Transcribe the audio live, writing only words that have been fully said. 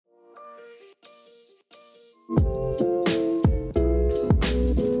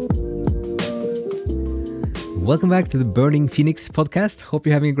Welcome back to the Burning Phoenix podcast. Hope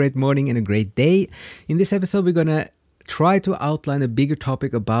you're having a great morning and a great day. In this episode, we're going to try to outline a bigger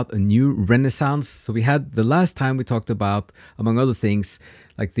topic about a new renaissance. So we had the last time we talked about, among other things,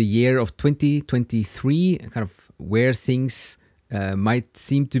 like the year of 2023, kind of where things might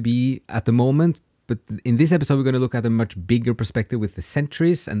seem to be at the moment. But in this episode, we're going to look at a much bigger perspective with the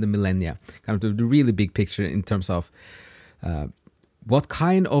centuries and the millennia, kind of the really big picture in terms of what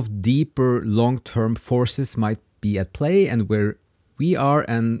kind of deeper long-term forces might be at play and where we are,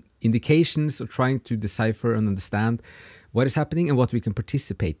 and indications of trying to decipher and understand what is happening and what we can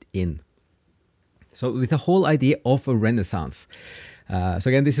participate in. So with the whole idea of a renaissance. So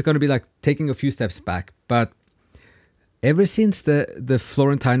again, this is going to be like taking a few steps back, but ever since the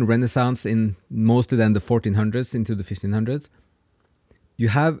Florentine Renaissance in mostly then the 1400s into the 1500s, you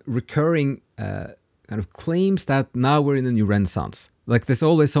have recurring kind of claims that now we're in a new renaissance. Like there's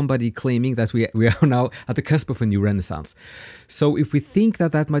always somebody claiming that we are now at the cusp of a new renaissance. So if we think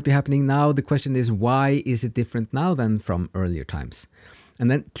that that might be happening now, the question is, why is it different now than from earlier times?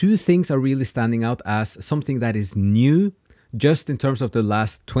 And then two things are really standing out as something that is new, just in terms of the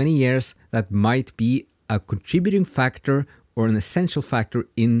last 20 years, that might be a contributing factor or an essential factor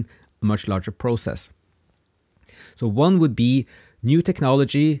in a much larger process. So one would be new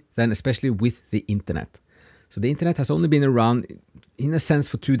technology, then especially with the internet. So the internet has only been around, in a sense,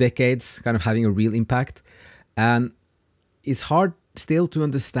 for 2 decades, kind of having a real impact. And it's hard still to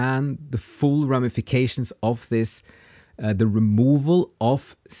understand the full ramifications of this, the removal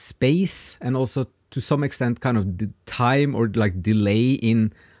of space, and also to some extent kind of the time or like delay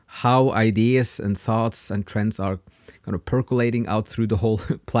in how ideas and thoughts and trends are kind of percolating out through the whole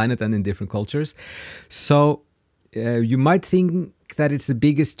planet and in different cultures. So you might think that it's the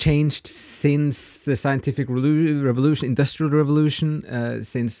biggest change since the scientific revolution, industrial revolution,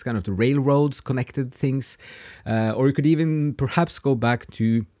 since kind of the railroads connected things, or you could even perhaps go back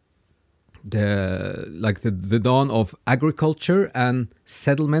to the dawn of agriculture and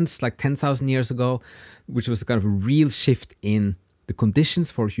settlements like 10,000 years ago, which was a kind of a real shift in the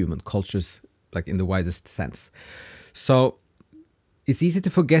conditions for human cultures, like in the widest sense. So it's easy to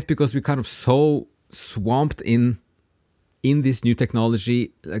forget because we're kind of so swamped in this new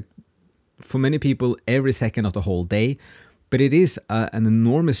technology, like for many people every second of the whole day. But it is an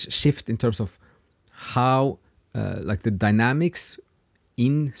enormous shift in terms of how like the dynamics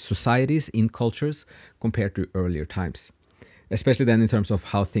in societies, in cultures, compared to earlier times, especially then in terms of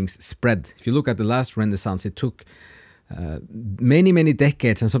how things spread. If you look at the last Renaissance, it took many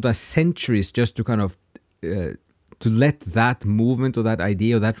decades and sometimes centuries just to kind of to let that movement or that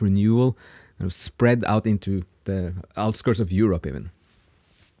idea or that renewal kind of spread out into the outskirts of Europe even.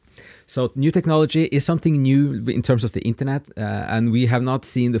 So new technology is something new in terms of the internet, and we have not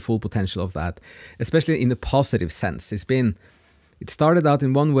seen the full potential of that, especially in the positive sense. It started out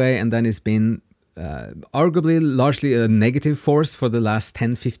in one way, and then it's been arguably largely a negative force for the last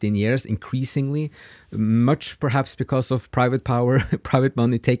 10-15 years, increasingly, much perhaps because of private power, private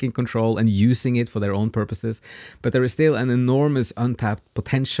money taking control and using it for their own purposes. But there is still an enormous untapped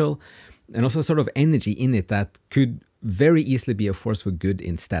potential and also sort of energy in it that could very easily be a force for good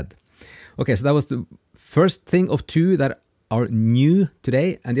instead. Okay, so that was the first thing of two that are new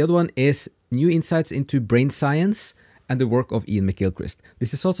today. And the other one is new insights into brain science and the work of Ian McGilchrist.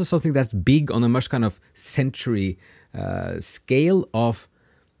 This is also something that's big on a much kind of century scale of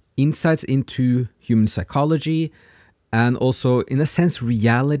insights into human psychology and also, in a sense,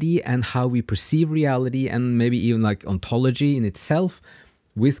 reality and how we perceive reality, and maybe even like ontology in itself,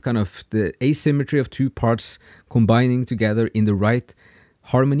 with kind of the asymmetry of two parts combining together in the right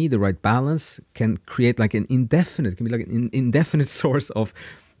harmony, the right balance, can create like an indefinite source of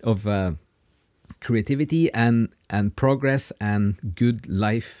creativity and progress and good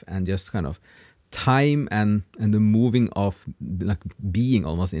life and just kind of time and the moving of like being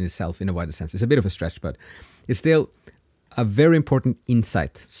almost in itself in a wider sense. It's a bit of a stretch, but it's still a very important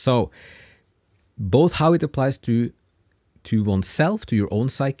insight. So both how it applies to oneself, to your own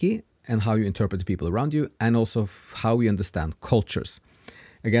psyche, and how you interpret the people around you, and also how we understand cultures.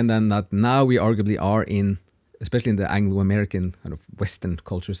 Again, then that now we arguably are in, especially in the Anglo-American kind of Western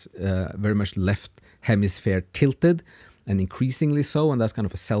cultures, very much left hemisphere tilted, and increasingly so, and that's kind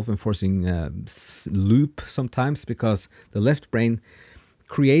of a self-enforcing loop sometimes, because the left brain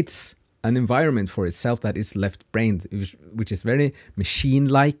creates an environment for itself that is left-brained, which is very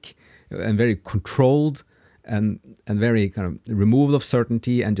machine-like and very controlled, and very kind of removal of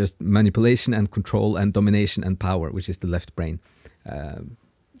certainty and just manipulation and control and domination and power, which is the left brain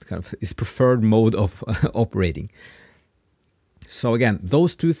kind of his preferred mode of operating. So again,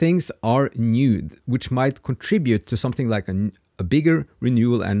 those two things are new, which might contribute to something like a bigger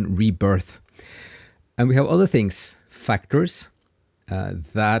renewal and rebirth. And we have other things, factors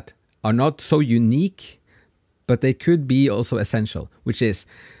that are not so unique, but they could be also essential, which is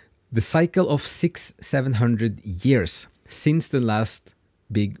the cycle of 600-700 years since the last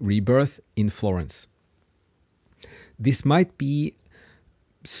big rebirth in Florence. This might be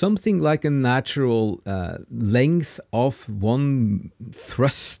something like a natural length of one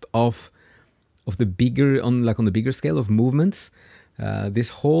thrust of the bigger, on the bigger scale of movements. This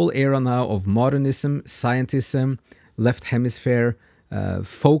whole era now of modernism, scientism, left hemisphere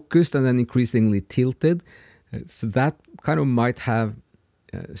focused and then increasingly tilted. So that kind of might have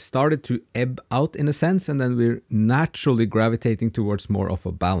started to ebb out in a sense, and then we're naturally gravitating towards more of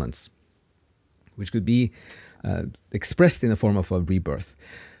a balance, which could be expressed in a form of a rebirth.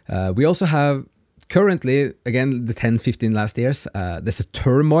 We also have currently, again, the 10-15 last years, there's a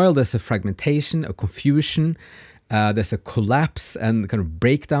turmoil, there's a fragmentation, a confusion, there's a collapse and kind of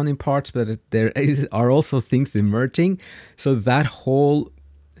breakdown in parts, but there are also things emerging. So that whole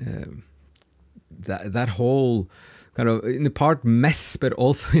that whole kind of, in a part mess, but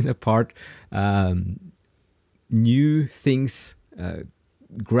also in a part new things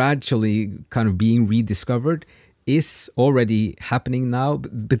gradually kind of being rediscovered is already happening now.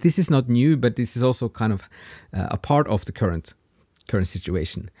 But this is not new, but this is also kind of a part of the current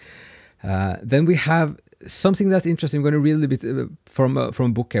situation. Then we have something that's interesting. I'm going to read a little bit from a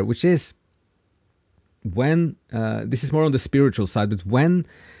book here, which is when, this is more on the spiritual side, but when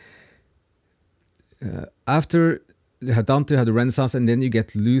after Dante had the Renaissance, and then you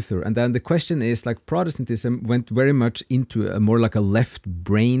get Luther, and then the question is, like, Protestantism went very much into a more like a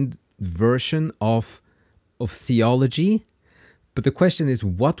left-brained version of theology. But the question is,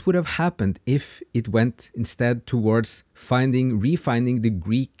 what would have happened if it went instead towards refining the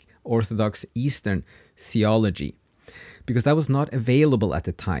Greek Orthodox Eastern theology? Because that was not available at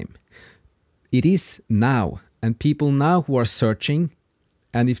the time. It is now, and people now who are searching,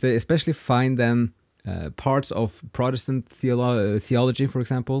 and if they especially find then parts of Protestant theology, for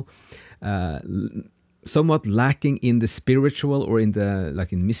example, somewhat lacking in the spiritual or in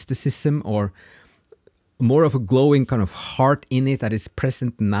mysticism, or more of a glowing kind of heart in it that is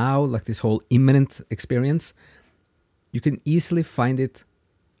present now, like this whole immanent experience, you can easily find it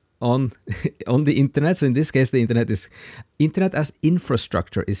on the internet. So in this case, the internet as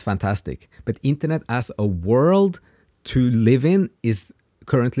infrastructure is fantastic, but internet as a world to live in is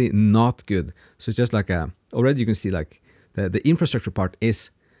currently not good. So it's just like already you can see like the infrastructure part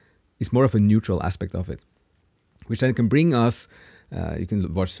is more of a neutral aspect of it, which then can bring us, you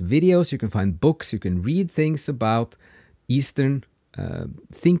can watch videos, you can find books, you can read things about Eastern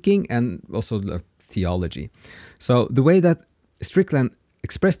thinking and also theology. So the way that Strickland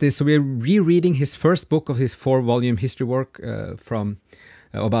expressed this, so we're rereading his first book of his 4-volume history work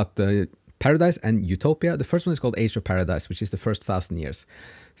about Paradise and Utopia. The first one is called Age of Paradise, which is the first 1,000 years.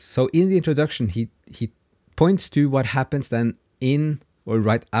 So in the introduction, he points to what happens then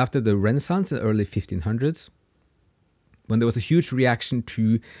right after the Renaissance in the early 1500s, when there was a huge reaction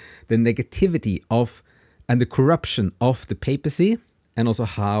to the negativity of and the corruption of the papacy, and also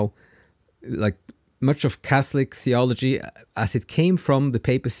how like much of Catholic theology as it came from the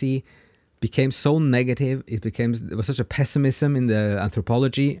papacy became so negative. There was such a pessimism in the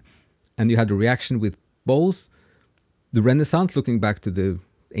anthropology. And you had a reaction with both the Renaissance, looking back to the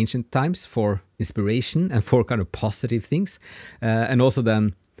ancient times for inspiration and for kind of positive things, and also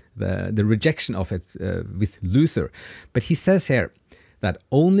then the rejection of it with Luther. But he says here that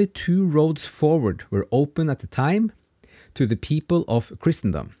only 2 roads forward were open at the time to the people of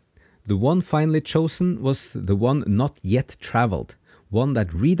Christendom. The one finally chosen was the one not yet traveled, one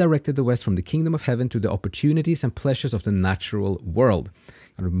that redirected the West from the kingdom of heaven to the opportunities and pleasures of the natural world.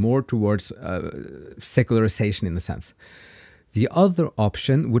 More towards secularization in a sense. The other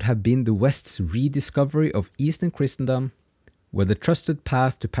option would have been the West's rediscovery of Eastern Christendom, where the trusted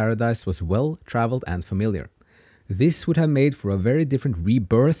path to paradise was well traveled and familiar. This would have made for a very different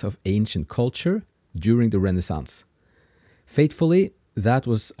rebirth of ancient culture during the Renaissance. Fatefully, that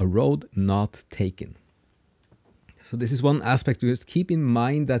was a road not taken. So this is one aspect to just keep in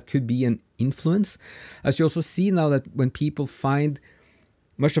mind that could be an influence, as you also see now that when people find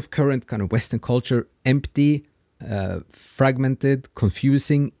much of current kind of Western culture empty, fragmented,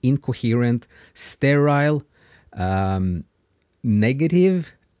 confusing, incoherent, sterile,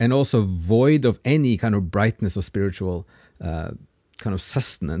 negative, and also void of any kind of brightness or spiritual kind of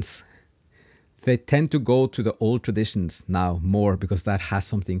sustenance, they tend to go to the old traditions now more because that has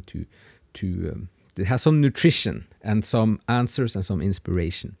something it has some nutrition and some answers and some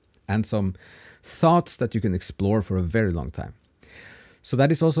inspiration and some thoughts that you can explore for a very long time. So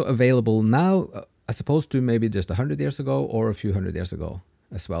that is also available now, as opposed to maybe just 100 years ago or a few hundred years ago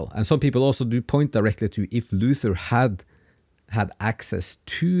as well. And some people also do point directly to if Luther had access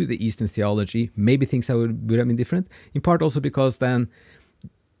to the Eastern theology, maybe things would have been different. In part also because then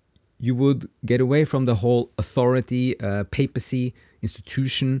you would get away from the whole authority, papacy,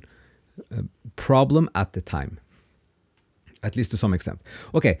 institution problem at the time, at least to some extent.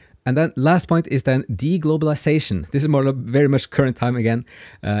 Okay, and then last point is then deglobalization. This is more very much current time again,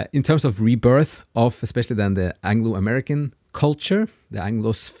 in terms of rebirth of especially then the Anglo-American culture, the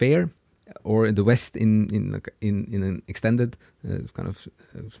Anglosphere, or in the West in an extended kind of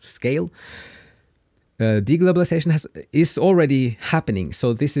scale. Deglobalization is already happening.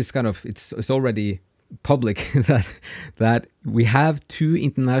 So this is kind of it's already public that we have two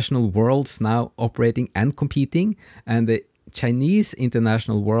international worlds now operating and competing, and the Chinese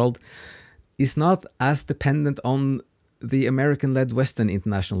international world is not as dependent on the American-led Western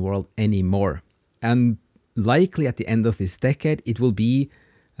international world anymore. And likely at the end of this decade, it will be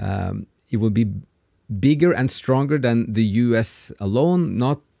bigger and stronger than the US alone,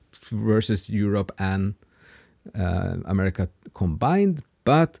 not versus Europe and America combined,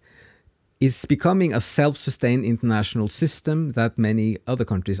 but is becoming a self-sustained international system that many other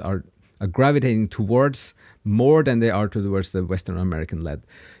countries are gravitating towards more than they are towards the Western American-led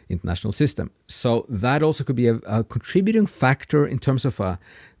international system. So that also could be a contributing factor in terms of a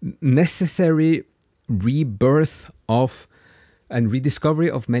necessary rebirth of and rediscovery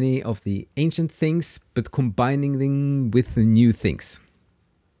of many of the ancient things, but combining them with the new things.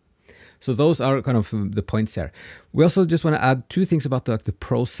 So those are kind of the points here. We also just want to add two things about the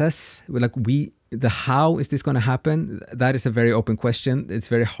process. The how is this going to happen? That is a very open question. It's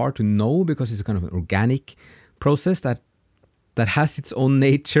very hard to know because it's a kind of an organic process that has its own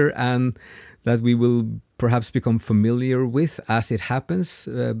nature and that we will perhaps become familiar with as it happens.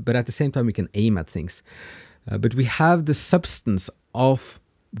 But at the same time, we can aim at things. But we have the substance of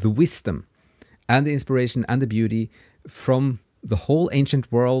the wisdom and the inspiration and the beauty from the whole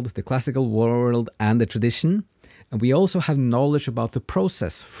ancient world, the classical world, and the tradition. And we also have knowledge about the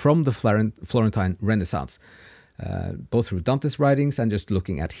process from the Florentine Renaissance, both through Dante's writings and just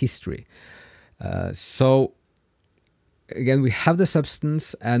looking at history. So again, we have the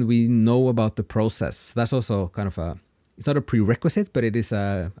substance and we know about the process. That's also kind of it's not a prerequisite, but it is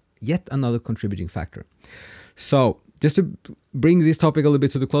yet another contributing factor. So just to bring this topic a little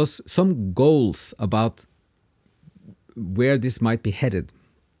bit to the close, some goals about where this might be headed.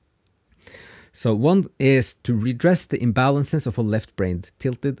 So one is to redress the imbalances of a left-brained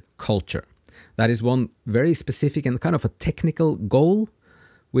tilted culture. That is one very specific and kind of a technical goal,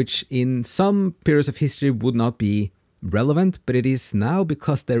 which in some periods of history would not be relevant, but it is now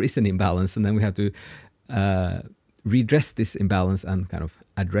because there is an imbalance, and then we have to redress this imbalance and kind of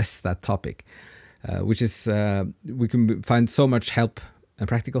address that topic, which is we can find so much help and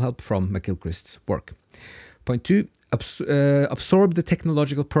practical help from McGilchrist's work. Point two, absorb the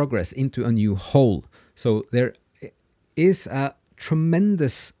technological progress into a new whole. So there is a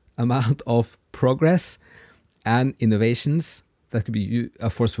tremendous amount of progress and innovations that could be a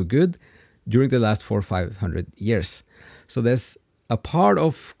force for good during the last 400 or 500 years. So there's a part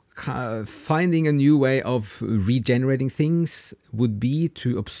of finding a new way of regenerating things would be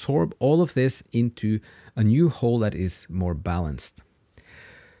to absorb all of this into a new whole that is more balanced.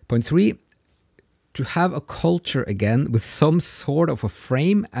 Point three, to have a culture again with some sort of a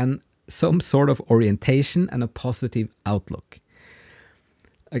frame and some sort of orientation and a positive outlook.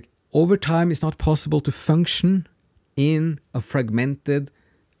 Like over time, it's not possible to function in a fragmented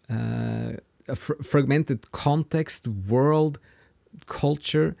context, world,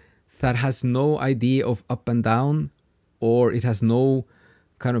 culture that has no idea of up and down, or it has no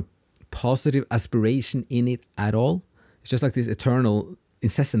kind of positive aspiration in it at all. It's just like this eternal,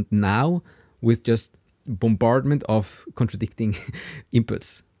 incessant now with just bombardment of contradicting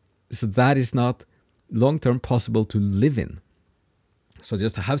inputs. So that is not long-term possible to live in. So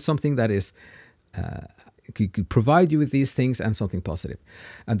just to have something that is could provide you with these things and something positive.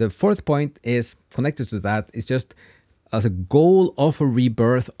 And the fourth point is connected to that, is just as a goal of a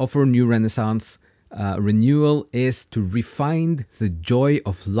rebirth, of a new renaissance, renewal is to refine the joy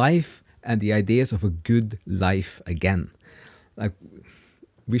of life and the ideas of a good life again. Like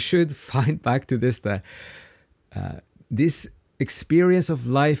we should find back to this, that this experience of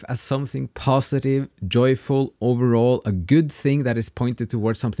life as something positive, joyful, overall, a good thing that is pointed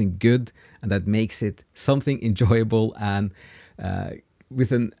towards something good and that makes it something enjoyable, and you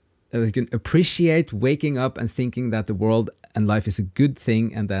can appreciate waking up and thinking that the world and life is a good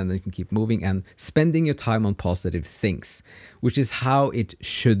thing, and then you can keep moving and spending your time on positive things, which is how it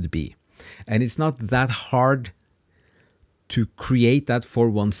should be. And it's not that hard to create that for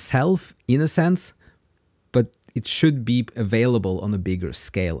oneself in a sense, but it should be available on a bigger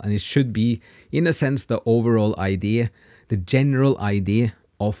scale. And it should be, in a sense, the overall idea, the general idea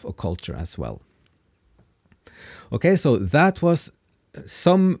of a culture as well. Okay, so that was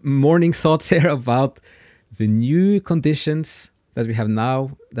some morning thoughts here about the new conditions that we have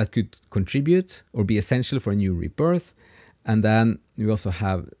now that could contribute or be essential for a new rebirth. And then we also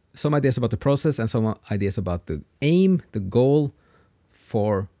have some ideas about the process and some ideas about the aim, the goal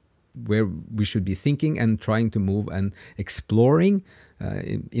for where we should be thinking and trying to move and exploring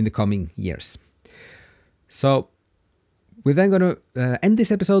in the coming years. So we're then going to end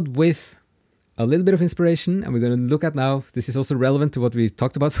this episode with a little bit of inspiration, and we're going to look at now, this is also relevant to what we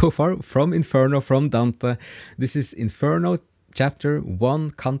talked about so far, from Inferno, from Dante. This is Inferno chapter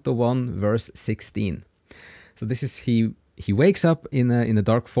 1, canto 1, verse 16. So this is, he wakes up in a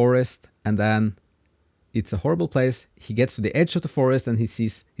dark forest, and then it's a horrible place. He gets to the edge of the forest and he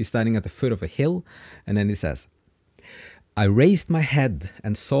sees he's standing at the foot of a hill, and then he says, I raised my head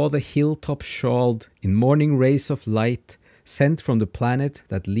and saw the hilltop shawled in morning rays of light sent from the planet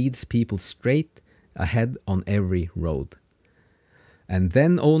that leads people straight ahead on every road. And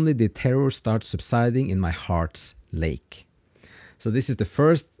then only did terror start subsiding in my heart's lake. So this is the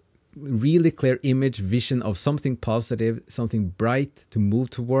first really clear image, vision of something positive, something bright to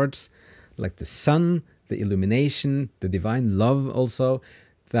move towards, like the sun, the illumination, the divine love also,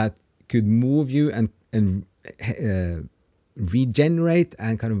 that could move you and regenerate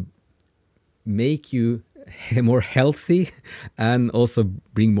and kind of make you more healthy and also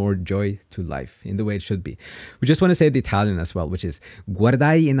bring more joy to life in the way it should be. We just want to say the Italian as well, which is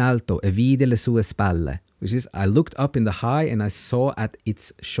guardai in alto e vidi le sue spalle, which is I looked up in the high and I saw at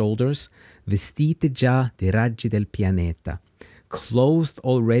its shoulders vestite già di raggi del pianeta, clothed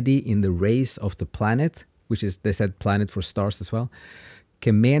already in the rays of the planet, which is, they said planet for stars as well,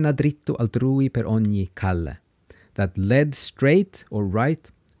 che mena dritto altrui per ogni calle, that led straight or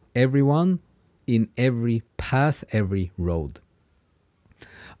right everyone in every path, every road.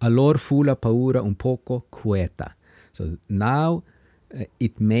 Allor fu la paura un poco quieta. So now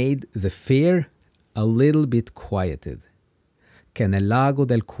it made the fear a little bit quieted. Che nel lago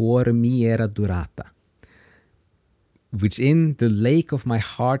del cuore mi era durata, which in the lake of my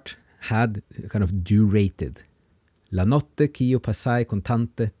heart had kind of durated. La notte ch'io passai con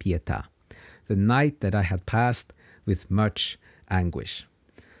tante pietà, the night that I had passed with much anguish.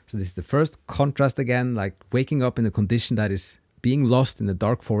 So this is the first contrast again, like waking up in a condition that is being lost in a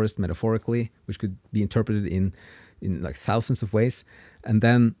dark forest metaphorically, which could be interpreted in like thousands of ways, and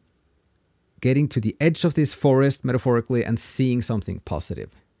then getting to the edge of this forest metaphorically and seeing something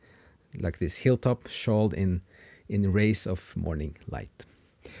positive, like this hilltop shawled in rays of morning light.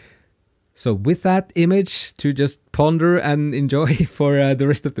 So with that image to just ponder and enjoy for the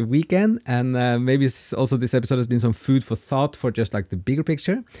rest of the weekend, and maybe also this episode has been some food for thought for just like the bigger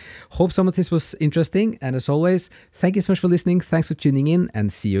picture. Hope some of this was interesting, and as always, thank you so much for listening, thanks for tuning in,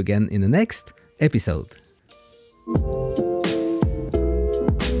 and see you again in the next episode.